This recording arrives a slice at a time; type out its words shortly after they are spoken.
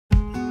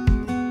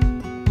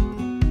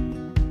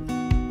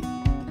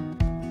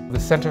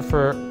Center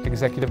for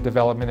Executive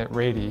Development at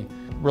Rady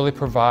really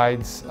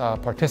provides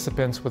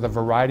participants with a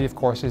variety of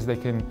courses they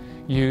can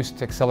use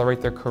to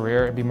accelerate their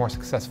career and be more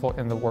successful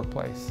in the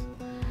workplace.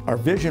 Our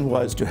vision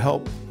was to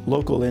help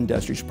local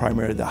industries,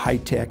 primarily the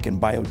high-tech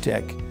and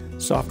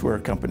biotech software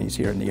companies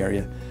here in the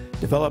area,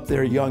 develop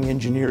their young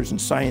engineers and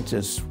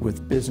scientists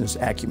with business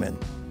acumen.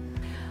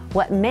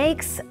 What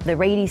makes the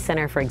Rady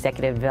Center for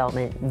Executive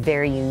Development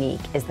very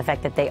unique is the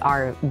fact that they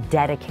are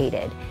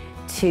dedicated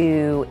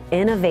to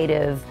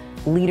innovative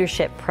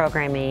leadership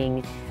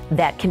programming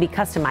that can be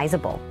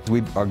customizable.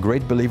 We are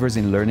great believers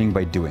in learning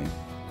by doing.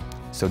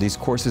 So these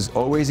courses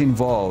always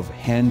involve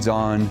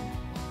hands-on,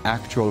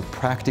 actual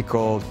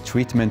practical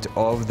treatment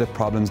of the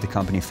problems the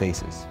company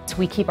faces.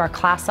 We keep our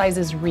class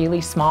sizes really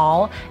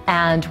small,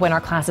 and when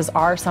our classes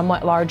are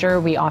somewhat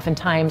larger, we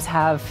oftentimes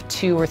have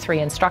 2 or 3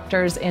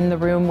 instructors in the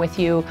room with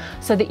you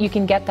so that you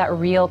can get that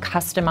real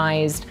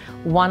customized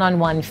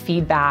one-on-one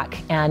feedback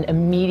and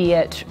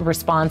immediate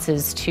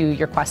responses to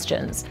your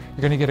questions.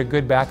 You're going to get a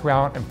good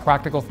background and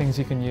practical things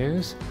you can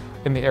use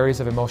in the areas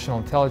of emotional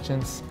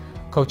intelligence,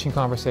 coaching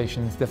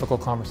conversations, difficult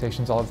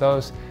conversations, all of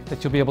those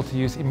that you'll be able to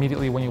use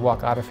immediately when you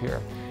walk out of here.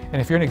 And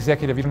if you're an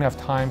executive, you don't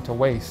have time to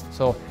waste.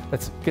 So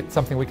let's get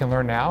something we can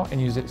learn now and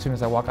use it as soon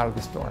as I walk out of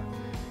this door.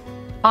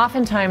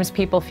 Oftentimes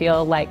people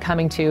feel like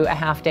coming to a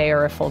half-day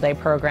or a full-day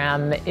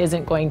program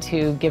isn't going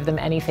to give them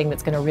anything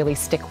that's going to really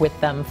stick with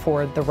them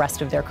for the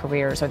rest of their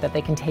careers or that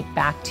they can take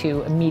back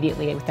to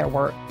immediately with their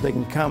work. They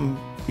can come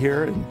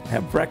here and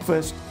have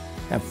breakfast,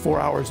 have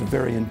 4 hours of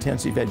very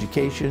intensive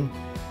education,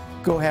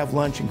 go have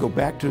lunch and go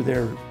back to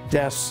their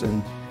desks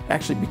and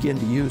actually begin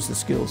to use the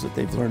skills that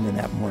they've learned in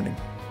that morning.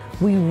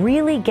 We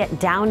really get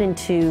down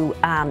into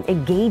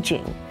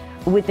engaging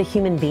with the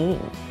human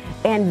being,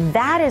 and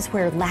that is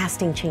where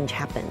lasting change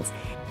happens.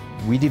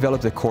 We develop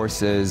the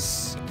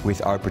courses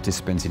with our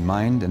participants in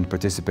mind, and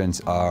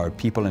participants are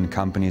people and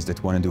companies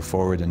that want to do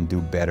forward and do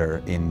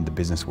better in the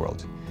business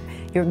world.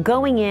 You're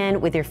going in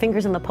with your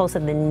fingers on the pulse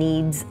of the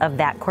needs of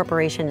that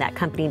corporation, that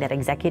company, that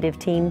executive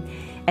team,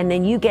 and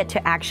then you get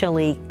to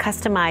actually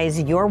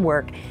customize your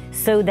work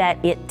so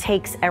that it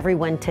takes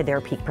everyone to their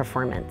peak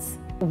performance.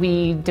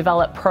 We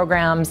develop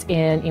programs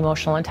in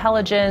emotional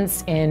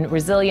intelligence, in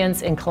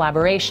resilience, in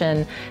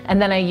collaboration, and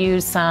then I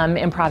use some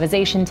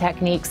improvisation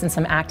techniques and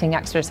some acting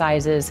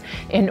exercises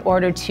in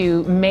order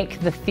to make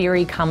the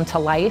theory come to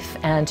life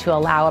and to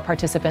allow a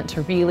participant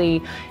to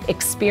really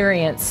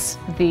experience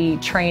the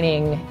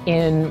training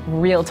in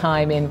real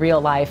time, in real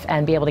life,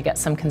 and be able to get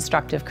some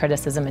constructive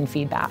criticism and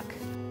feedback.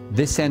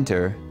 This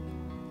center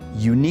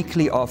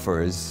uniquely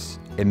offers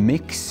a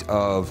mix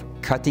of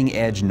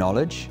cutting-edge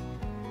knowledge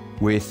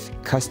with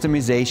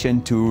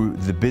customization to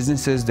the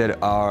businesses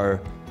that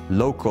are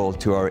local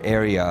to our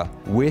area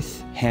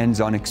with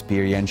hands-on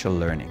experiential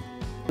learning.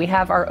 We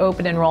have our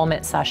open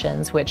enrollment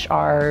sessions, which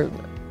are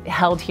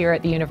held here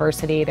at the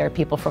university. There are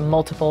people from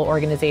multiple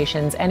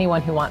organizations.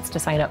 Anyone who wants to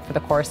sign up for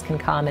the course can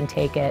come and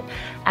take it.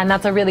 And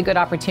that's a really good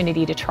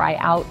opportunity to try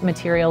out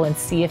material and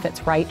see if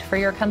it's right for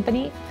your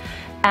company.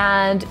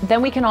 And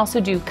then we can also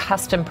do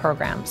custom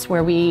programs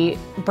where we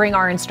bring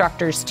our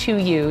instructors to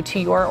you, to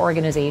your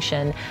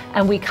organization,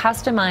 and we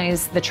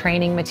customize the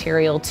training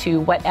material to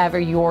whatever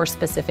your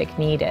specific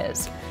need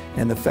is.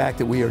 And the fact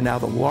that we are now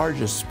the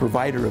largest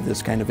provider of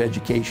this kind of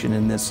education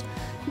in this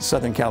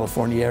Southern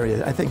California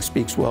area, I think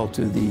speaks well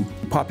to the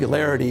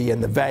popularity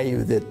and the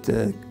value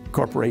that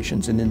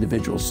corporations and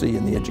individuals see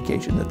in the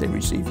education that they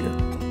receive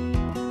here.